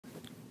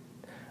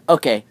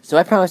Okay, so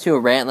I promised you a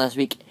rant last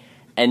week,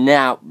 and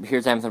now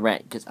here's time for the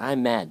rant because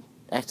I'm mad.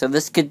 So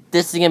this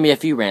is gonna be a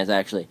few rants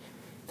actually.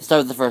 Let's start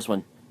with the first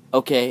one.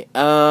 Okay,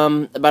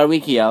 about a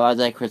week ago, I was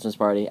at a Christmas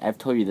party. I've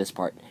told you this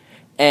part,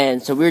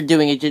 and so we were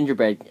doing a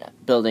gingerbread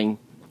building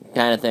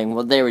kind of thing.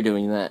 Well, they were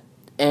doing that,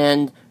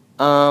 and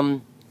so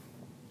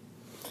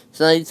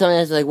somebody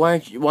was like, why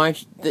aren't you,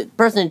 the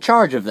person in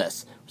charge of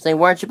this was saying,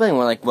 why aren't you building?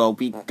 We're like, well,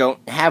 we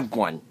don't have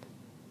one.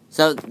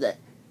 So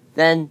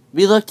then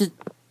we looked at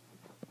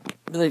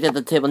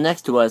the table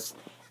next to us,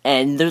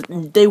 and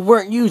they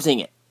weren't using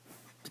it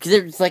because they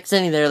were just like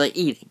sitting there like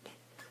eating.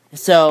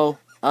 So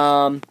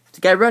the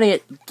guy running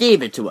it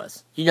gave it to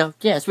us.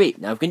 Yeah,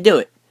 sweet. Now we can do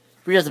it.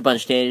 We're just a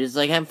bunch of teenagers,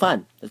 like having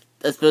fun.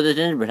 Let's build a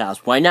gingerbread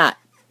house. Why not?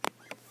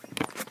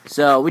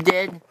 So we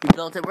did. We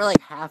built it. We're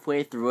like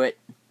halfway through it,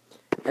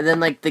 and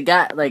then like the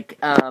guy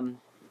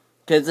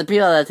because the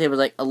people at that table was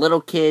like a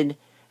little kid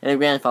and a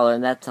grandfather,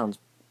 and that sounds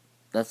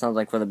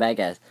like for the bad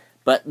guys.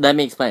 But let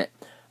me explain it.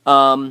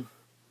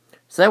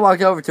 So they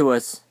walked over to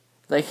us,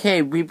 like,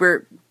 hey, we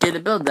were gonna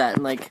build that,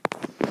 and like,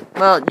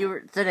 well, you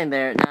were sitting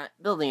there not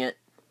building it.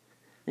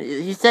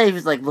 He said he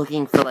was like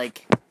looking for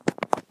like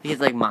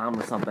his like mom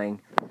or something.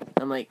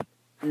 I'm like,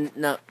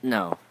 no,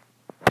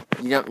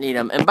 you don't need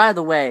him. And by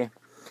the way,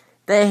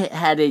 they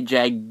had a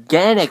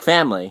gigantic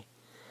family,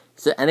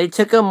 and they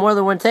took them more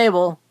than one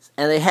table,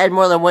 and they had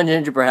more than one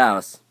gingerbread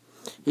house.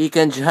 He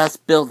can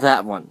just build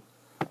that one.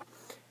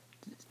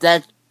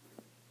 There's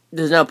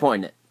no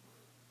point in it.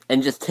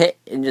 And just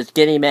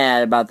getting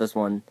mad about this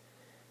one,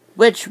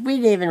 which we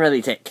didn't even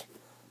really take.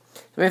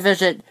 So we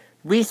finished it.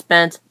 We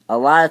spent a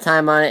lot of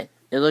time on it.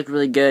 It looked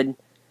really good.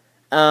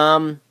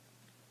 So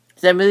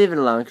then we leave it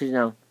alone because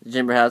the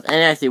gingerbread house,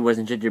 and actually it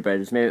wasn't gingerbread. It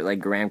was made with like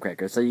graham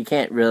crackers, so you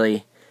can't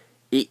really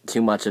eat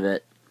too much of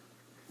it,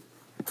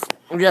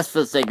 just for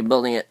the sake of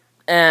building it.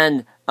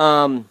 And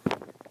so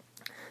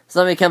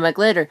then we come back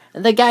later,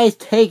 and the guy's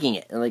taking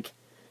it, and like,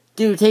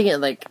 dude, taking it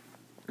like,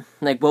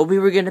 well, we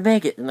were gonna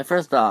make it. And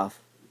first off,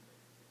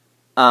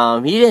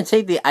 he didn't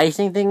take the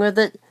icing thing with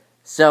it,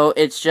 so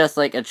it's just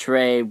like a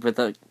tray with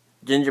a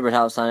gingerbread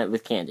house on it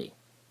with candy.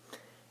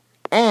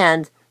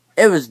 And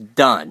it was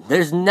done.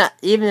 There's not,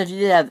 even if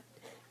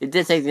it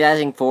did take the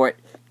icing for it,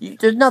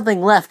 there's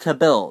nothing left to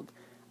build.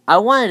 I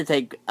wanted to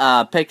take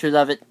pictures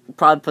of it,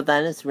 probably put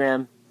that on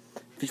Instagram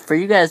for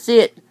you guys to see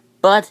it,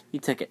 but he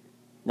took it.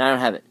 Now I don't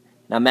have it.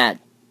 Now I'm mad.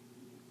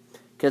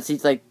 Because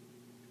he's a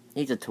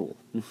tool.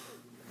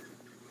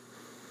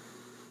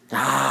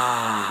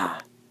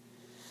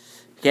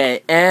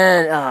 Okay,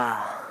 and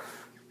that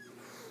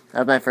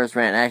was my first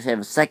rant. I actually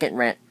have a second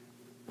rant.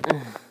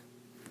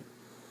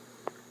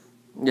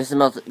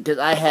 Because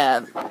I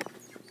have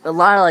a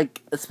lot of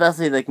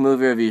especially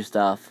movie review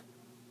stuff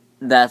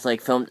that's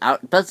filmed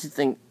out. Especially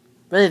things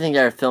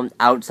that are filmed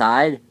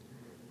outside.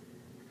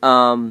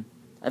 I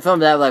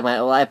filmed that with my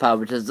old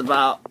iPod, which is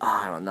about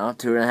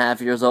 2.5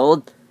 years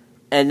old,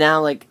 and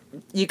now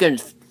you can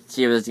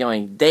see where it's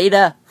going.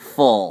 Data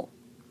full,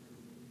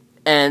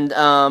 and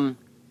damn,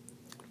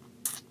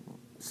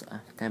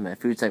 my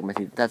food stuck in my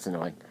teeth. That's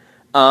annoying.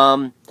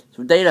 So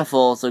data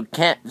full,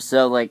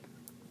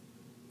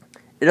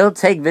 it'll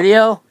take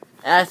video.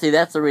 Actually,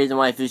 that's the reason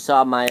why if you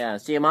saw my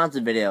CM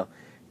Monster video,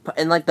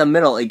 in the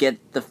middle,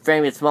 the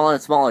frame gets smaller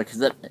and smaller,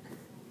 because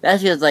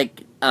that's just the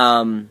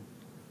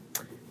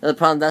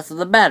problem. That's with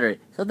the battery,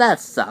 so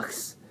that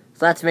sucks.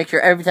 So I have to make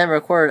sure every time I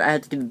record, I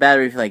have to get the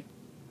battery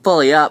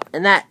fully up,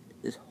 and that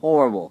is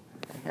horrible.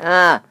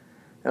 I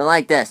don't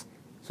like this.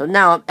 So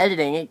now I'm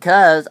editing it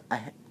because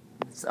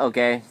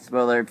okay,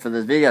 spoiler for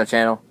this video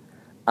channel.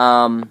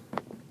 I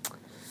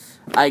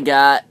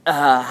got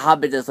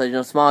Hobbit this Legend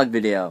of Smog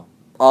video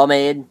all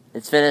made.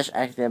 It's finished.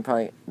 Actually, I'm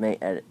probably may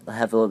edit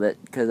have a little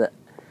bit because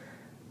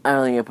I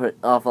don't think I put an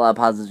awful lot of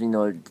positives.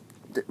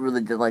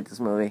 Really did like this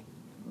movie,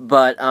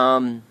 but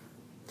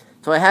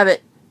so I have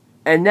it,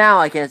 and now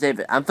I can't save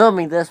it. I'm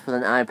filming this with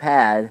an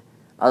iPad,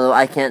 although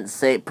I can't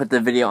put the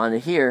video onto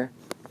here.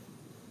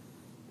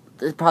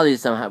 There's probably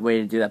some way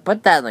to do that.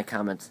 Put that in the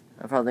comments.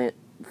 I'll probably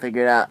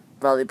figure it out.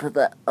 Probably put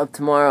that up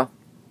tomorrow.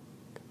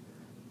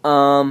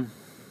 So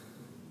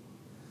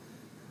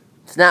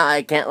now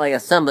I can't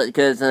assemble it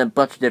because it's in a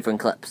bunch of different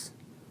clips.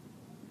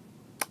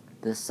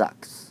 This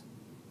sucks.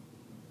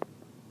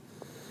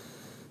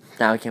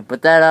 Now I can't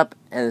put that up,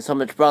 and there's so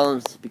much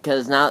problems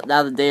because now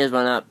the data's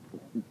run up.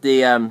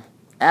 The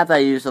app I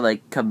use to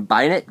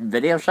combine it,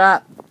 Video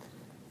Shop,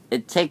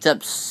 it takes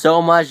up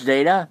so much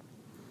data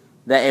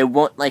that it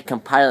won't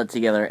compile it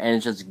together, and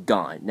it's just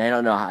gone. And I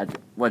don't know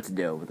what to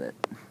do with it.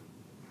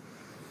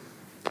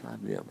 I'll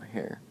have to do it my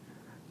hair.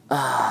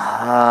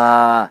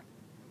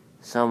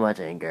 So much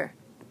anger.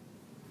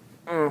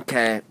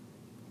 Okay,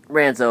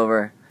 rant's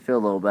over. I feel a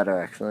little better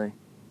actually.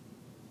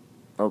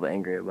 A little bit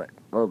angry, but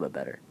a little bit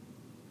better.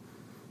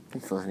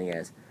 Thanks for listening,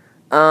 guys.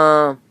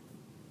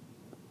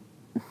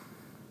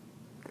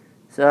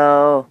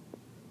 So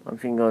I'm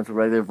just gonna go into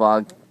regular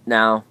vlog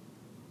now.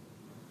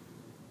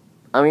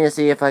 I'm gonna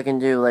see if I can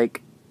do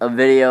a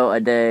video a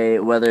day,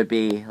 whether it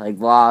be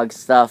vlog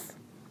stuff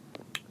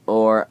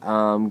or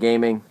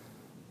gaming.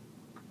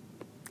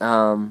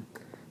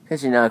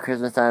 Cause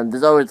Christmas time,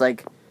 there's always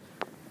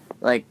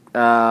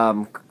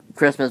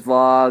Christmas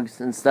vlogs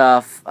and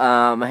stuff.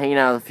 Hanging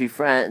out with a few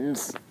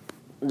friends.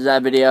 There's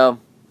that video.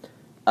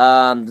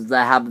 Does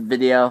that have a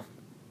video?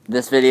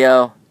 This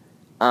video.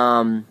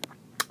 I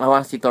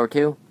want to see Thor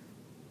 2.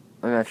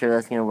 I'm not sure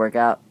that's gonna work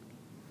out.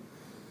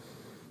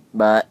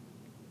 But,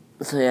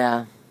 so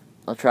yeah,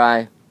 I'll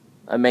try.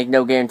 I make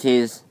no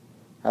guarantees.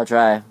 I'll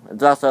try.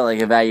 It's also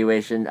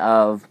evaluation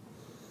of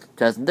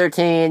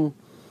 2013,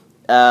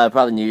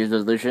 probably New Year's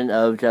resolution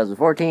of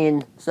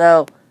 2014.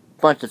 So,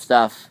 bunch of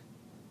stuff.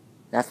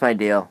 That's my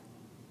deal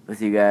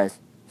with you guys.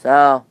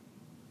 So,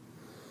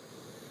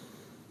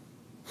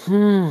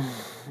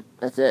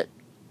 that's it.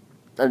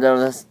 I'm done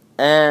with this.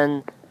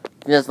 And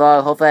this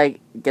vlog, hopefully I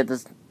get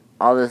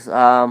all this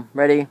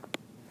ready.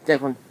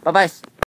 Next one. Bye-bye.